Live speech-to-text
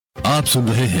आप सुन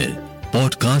रहे हैं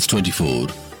पॉडकास्ट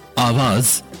 24 आवाज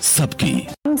सबकी।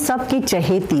 हम सबकी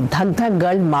चहेती धक धक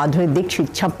गर्ल माधुरी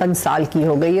दीक्षित 56 साल की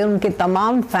हो गई है। उनके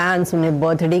तमाम फैंस उन्हें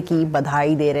बर्थडे की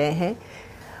बधाई दे रहे हैं।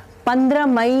 15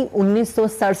 मई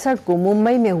 1967 को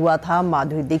मुंबई में हुआ था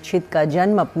माधुरी दीक्षित का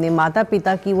जन्म। अपने माता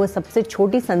पिता की वो सबसे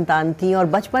छोटी संतान थी और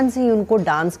बचपन से ही उनको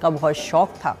डांस का बहुत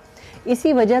शौक था।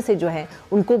 इसी वजह से जो है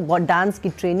उनको डांस की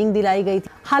ट्रेनिंग दिलाई गई थी।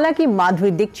 हालांकि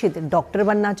माधुरी दीक्षित डॉक्टर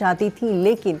बनना चाहती थी,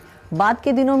 लेकिन बाद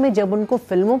के दिनों में जब उनको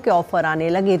फिल्मों के ऑफर आने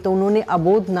लगे तो उन्होंने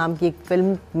अबोध नाम की एक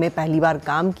फिल्म में पहली बार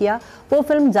काम किया। वो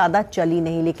फिल्म ज़्यादा चली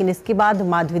नहीं, लेकिन इसके बाद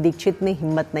माधुरी दीक्षित ने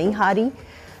हिम्मत नहीं हारी।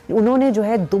 उन्होंने जो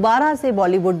है दोबारा से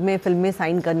बॉलीवुड में फिल्में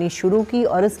साइन करनी शुरू की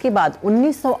और उसके बाद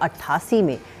 1988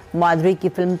 में माधुरी की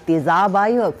फिल्म तेजाब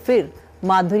आई और फिर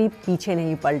माधुरी पीछे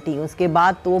नहीं पलटी। उसके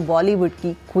बाद तो वो बॉलीवुड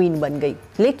की क्वीन बन गई।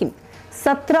 लेकिन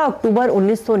 17 अक्टूबर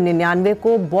 1999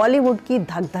 को बॉलीवुड की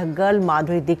धक धक गर्ल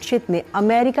माधुरी दीक्षित ने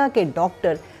अमेरिका के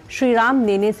डॉक्टर श्रीराम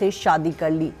नेने से शादी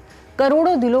कर ली।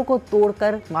 करोड़ों दिलों को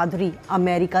तोड़कर माधुरी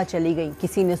अमेरिका चली गई।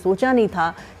 किसी ने सोचा नहीं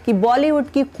था कि बॉलीवुड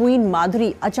की क्वीन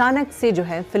माधुरी अचानक से जो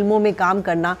है फिल्मों में काम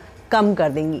करना कम कर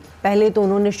देंगी। पहले तो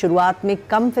उन्होंने शुरुआत में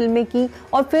कम फिल्में की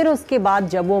और फिर उसके बाद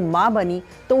जब वो माँ बनी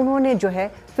तो उन्होंने जो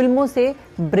है फिल्मों से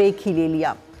ब्रेक ही ले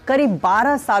लिया। करीब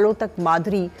 12 सालों तक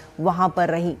माधुरी वहां पर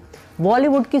रही।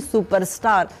 बॉलीवुड की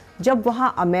सुपरस्टार जब वहां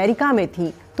अमेरिका में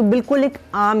थी तो बिल्कुल एक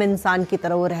आम इंसान की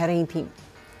तरह वो रह रही थी।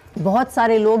 बहुत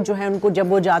सारे लोग जो है उनको जब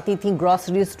वो जाती थी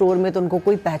ग्रोसरी स्टोर में तो उनको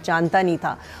कोई पहचानता नहीं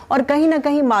था और कहीं ना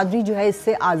कहीं माधुरी जो है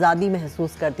इससे आज़ादी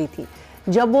महसूस करती थी।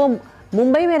 जब वो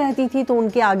मुंबई में रहती थी तो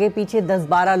उनके आगे पीछे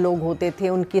 10-12 लोग होते थे,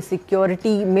 उनकी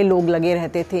सिक्योरिटी में लोग लगे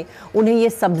रहते थे। उन्हें ये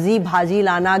सब्जी भाजी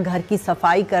लाना, घर की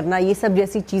सफाई करना, ये सब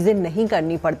जैसी चीज़ें नहीं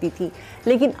करनी पड़ती थी।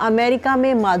 लेकिन अमेरिका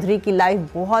में माधुरी की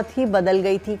लाइफ बहुत ही बदल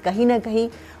गई थी। कहीं ना कहीं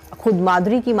खुद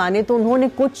माधुरी की माने तो उन्होंने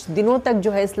कुछ दिनों तक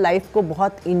जो है इस लाइफ को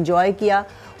बहुत इंजॉय किया।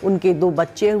 उनके 2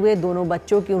 बच्चे हुए, दोनों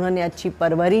बच्चों की उन्होंने अच्छी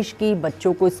परवरिश की।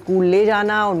 बच्चों को स्कूल ले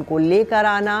जाना, उनको लेकर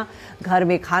आना, घर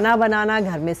में खाना बनाना,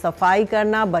 घर में सफाई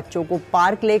करना, बच्चों को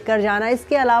पार्क लेकर जाना।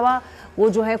 इसके अलावा वो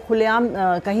जो है खुलेआम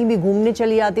कहीं भी घूमने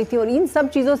चली जाती थी और इन सब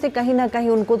चीज़ों से कहीं ना कहीं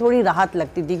उनको थोड़ी राहत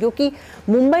लगती थी, क्योंकि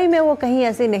मुंबई में वो कहीं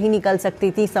ऐसे नहीं निकल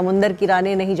सकती थी, समुंदर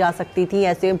किनारे नहीं जा सकती थी,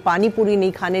 ऐसे पानी पूरी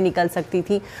नहीं खाने निकल सकती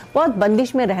थी, बहुत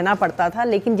बंदिश में रहना पड़ता था।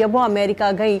 लेकिन जब वो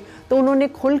अमेरिका गई तो उन्होंने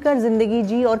खुलकर ज़िंदगी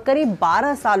जी और करीब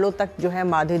 12 सालों तक जो है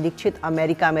माधुरी दीक्षित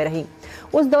अमेरिका में रही।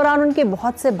 उस दौरान उनके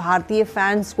बहुत से भारतीय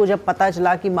फैंस को जब पता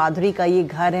चला कि माधुरी का ये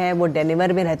घर है, वो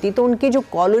डेनवर में रहती, तो उनके जो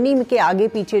कॉलोनी के आगे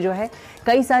पीछे जो है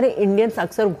कई सारे इंडियंस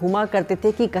अक्सर घूमा करते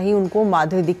थे कि कहीं उनको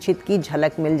माधुरी दीक्षित की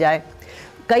झलक मिल जाए।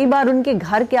 कई बार उनके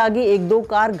घर के आगे 1-2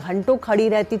 कार घंटों खड़ी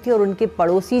रहती थी और उनके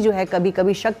पड़ोसी जो है कभी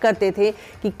कभी शक करते थे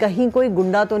कि कहीं कोई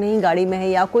गुंडा तो नहीं गाड़ी में है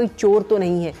या कोई चोर तो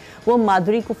नहीं है। वो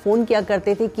माधुरी को फ़ोन किया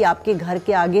करते थे कि आपके घर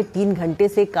के आगे 3 घंटे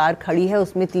से कार खड़ी है,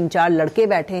 उसमें 3-4 लड़के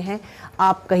बैठे हैं,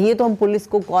 आप कहिए तो हम पुलिस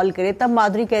को कॉल करें। तब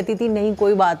माधुरी कहती थी नहीं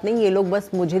कोई बात नहीं, ये लोग बस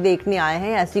मुझे देखने आए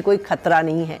हैं, ऐसी कोई खतरा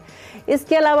नहीं है।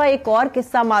 इसके अलावा एक और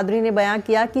किस्सा माधुरी ने बयां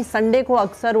किया कि संडे को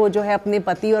अक्सर वो जो है अपने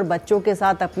पति और बच्चों के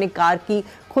साथ अपने कार की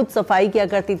खुद सफाई किया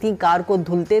करती थी, कार को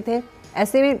धुलते थे।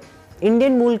 ऐसे में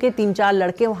इंडियन मूल के 3-4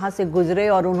 लड़के वहां से गुजरे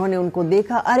और उन्होंने उनको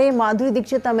देखा, अरे माधुरी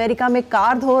दीक्षित अमेरिका में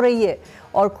कार धो रही है।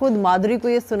 और खुद माधुरी को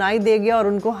ये सुनाई दे गया और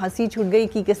उनको हंसी छूट गई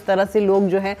कि किस तरह से लोग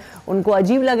जो है उनको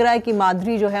अजीब लग रहा है कि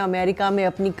माधुरी जो है अमेरिका में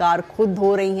अपनी कार खुद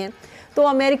धो रही हैं। तो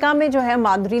अमेरिका में जो है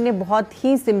माधुरी ने बहुत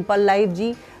ही सिंपल लाइफ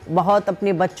जी, बहुत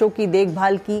अपने बच्चों की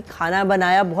देखभाल की, खाना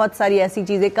बनाया, बहुत सारी ऐसी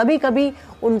चीज़ें। कभी कभी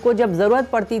उनको जब ज़रूरत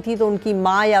पड़ती थी तो उनकी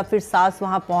माँ या फिर सास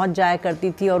वहाँ पहुँच जाया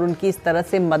करती थी और उनकी इस तरह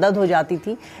से मदद हो जाती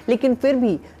थी। लेकिन फिर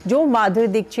भी जो माधुरी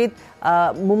दीक्षित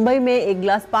मुंबई में एक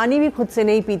गिलास पानी भी खुद से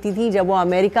नहीं पीती थी, जब वो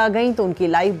अमेरिका गई तो उनकी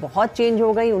लाइफ बहुत चेंज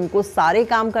हो गई। उनको सारे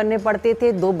काम करने पड़ते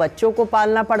थे, 2 बच्चों को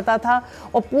पालना पड़ता था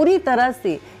और पूरी तरह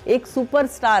से एक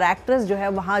सुपरस्टार एक्ट्रेस जो है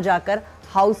वहाँ जाकर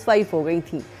हाउसवाइफ हो गई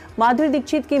थी। माधुरी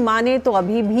दीक्षित की माने तो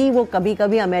अभी भी वो कभी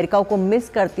कभी अमेरिका को मिस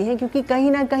करती हैं, क्योंकि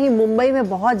कहीं ना कहीं मुंबई में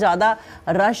बहुत ज़्यादा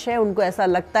रश है। उनको ऐसा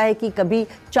लगता है कि कभी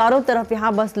चारों तरफ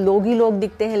यहाँ बस लोग ही लोग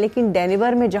दिखते हैं। लेकिन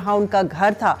डेनवर में जहाँ उनका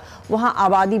घर था वहाँ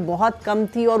आबादी बहुत कम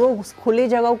थी और वो उस खुले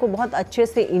जगह को बहुत अच्छे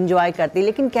से इंजॉय करती।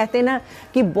 लेकिन कहते ना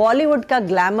कि बॉलीवुड का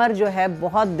ग्लैमर जो है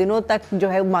बहुत दिनों तक जो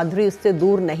है माधुरी उससे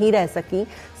दूर नहीं रह सकी।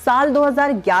 साल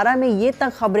 2011 में ये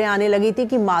तक खबरें आने लगी थी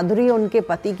कि माधुरी और उनके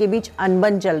पति के बीच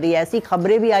अनबन चल रही है। ऐसी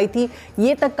खबरें भी आई थी,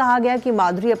 ये तक कहा गया कि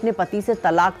माधुरी अपने पति से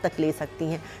तलाक तक ले सकती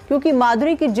हैं, क्योंकि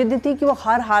माधुरी की जिद थी कि वो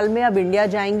हर हाल में अब इंडिया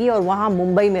जाएंगी और वहाँ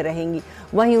मुंबई में रहेंगी।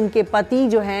 वहीं उनके पति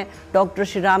जो हैं डॉक्टर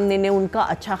श्रीराम ने उनका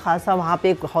अच्छा खासा वहाँ पे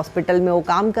एक हॉस्पिटल में वो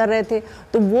काम कर रहे थे,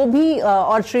 तो वो भी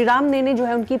और श्रीराम ने जो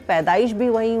है उनकी पैदाइश भी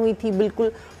वहीं हुई थी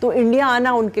बिल्कुल, तो इंडिया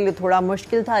आना उनके लिए थोड़ा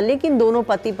मुश्किल था। लेकिन दोनों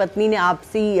पति पत्नी ने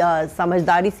आपसी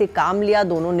समझदारी से काम लिया,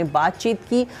 दोनों ने बातचीत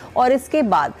की और इसके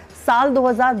बाद साल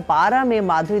 2012 में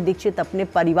माधुरी दीक्षित अपने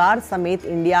परिवार समेत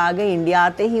इंडिया आ गई। इंडिया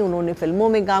आते ही उन्होंने फिल्मों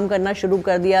में काम करना शुरू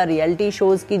कर दिया, रियलिटी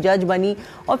शोज की जज बनी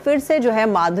और फिर से जो है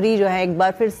माधुरी जो है एक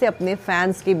बार फिर से अपने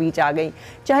फैंस के बीच आ गई।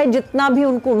 चाहे जितना भी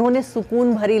उन्होंने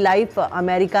सुकून भरी लाइफ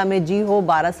अमेरिका में जी हो,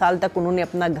 12 साल तक उन्होंने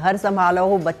अपना घर संभाला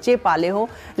हो, बच्चे पाले हो,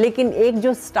 लेकिन एक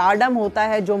जो स्टारडम होता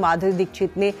है जो माधुरी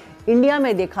दीक्षित ने इंडिया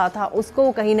में देखा था उसको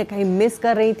वो कहीं ना कहीं मिस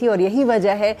कर रही थी और यही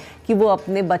वजह है कि वो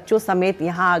अपने बच्चों समेत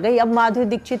यहाँ आ गई। अब माधुरी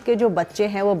दीक्षित के जो बच्चे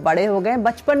हैं वो बड़े हो गए।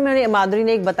 बचपन में माधुरी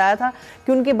ने एक बताया था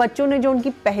कि उनके बच्चों ने जो उनकी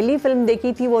पहली फिल्म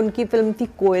देखी थी वो उनकी फिल्म थी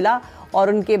कोयला, और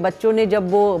उनके बच्चों ने जब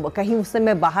वो कहीं उस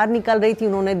समय बाहर निकल रही थी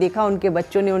उन्होंने देखा उनके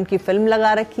बच्चों ने उनकी फिल्म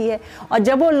लगा रखी है, और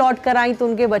जब वो लौट कर आई तो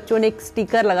उनके बच्चों ने एक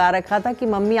स्टिकर लगा रखा था कि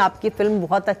मम्मी आपकी फिल्म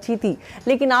बहुत अच्छी थी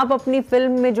लेकिन आप अपनी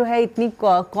फिल्म में जो है इतनी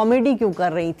कॉमेडी क्यों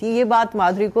कर रही थी। ये बात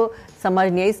माधुरी को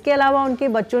समझ नहीं है। इसके अलावा उनके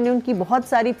बच्चों ने उनकी बहुत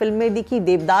सारी फिल्में देखी,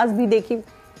 देवदास भी देखी।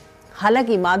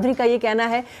 हालांकि माधुरी का ये कहना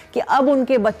है कि अब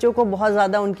उनके बच्चों को बहुत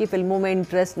ज़्यादा उनकी फिल्मों में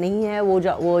इंटरेस्ट नहीं है,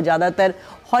 वो ज़्यादातर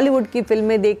हॉलीवुड की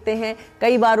फिल्में देखते हैं,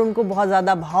 कई बार उनको बहुत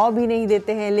ज़्यादा भाव भी नहीं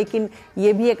देते हैं। लेकिन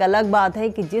ये भी एक अलग बात है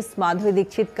कि जिस माधुरी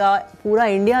दीक्षित का पूरा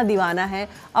इंडिया दीवाना है,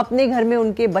 अपने घर में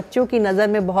उनके बच्चों की नज़र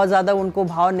में बहुत ज़्यादा उनको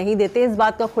भाव नहीं देते। इस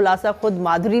बात का खुलासा खुद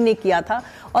माधुरी ने किया था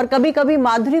और कभी कभी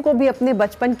माधुरी को भी अपने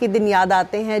बचपन के दिन याद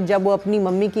आते हैं जब वो अपनी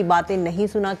मम्मी की बातें नहीं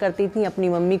सुना करती थी, अपनी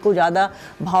मम्मी को ज़्यादा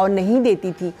भाव नहीं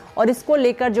देती थी और इसको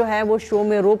लेकर जो है वो शो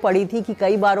में रो पड़ी थी कि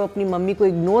कई बार वो अपनी मम्मी को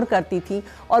इग्नोर करती थी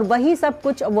और वही सब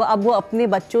कुछ अब वो अपने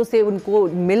बच्चों से उनको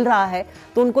मिल रहा है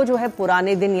तो उनको जो है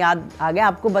पुराने दिन याद आ गया।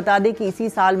 आपको बता दें कि इसी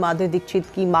साल माधुरी दीक्षित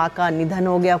की माँ का निधन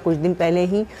हो गया कुछ दिन पहले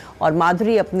ही, और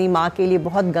माधुरी अपनी माँ के लिए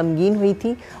बहुत गमगीन हुई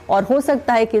थी और हो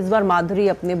सकता है कि इस बार माधुरी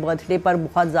अपने बर्थडे पर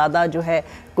बहुत ज़्यादा जो है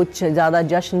कुछ ज़्यादा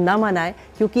जश्न न मनाए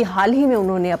क्योंकि हाल ही में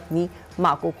उन्होंने अपनी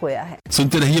माँ को खोया है।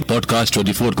 सुनते रहिए पॉडकास्ट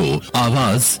 24 को,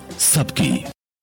 आवाज सबकी।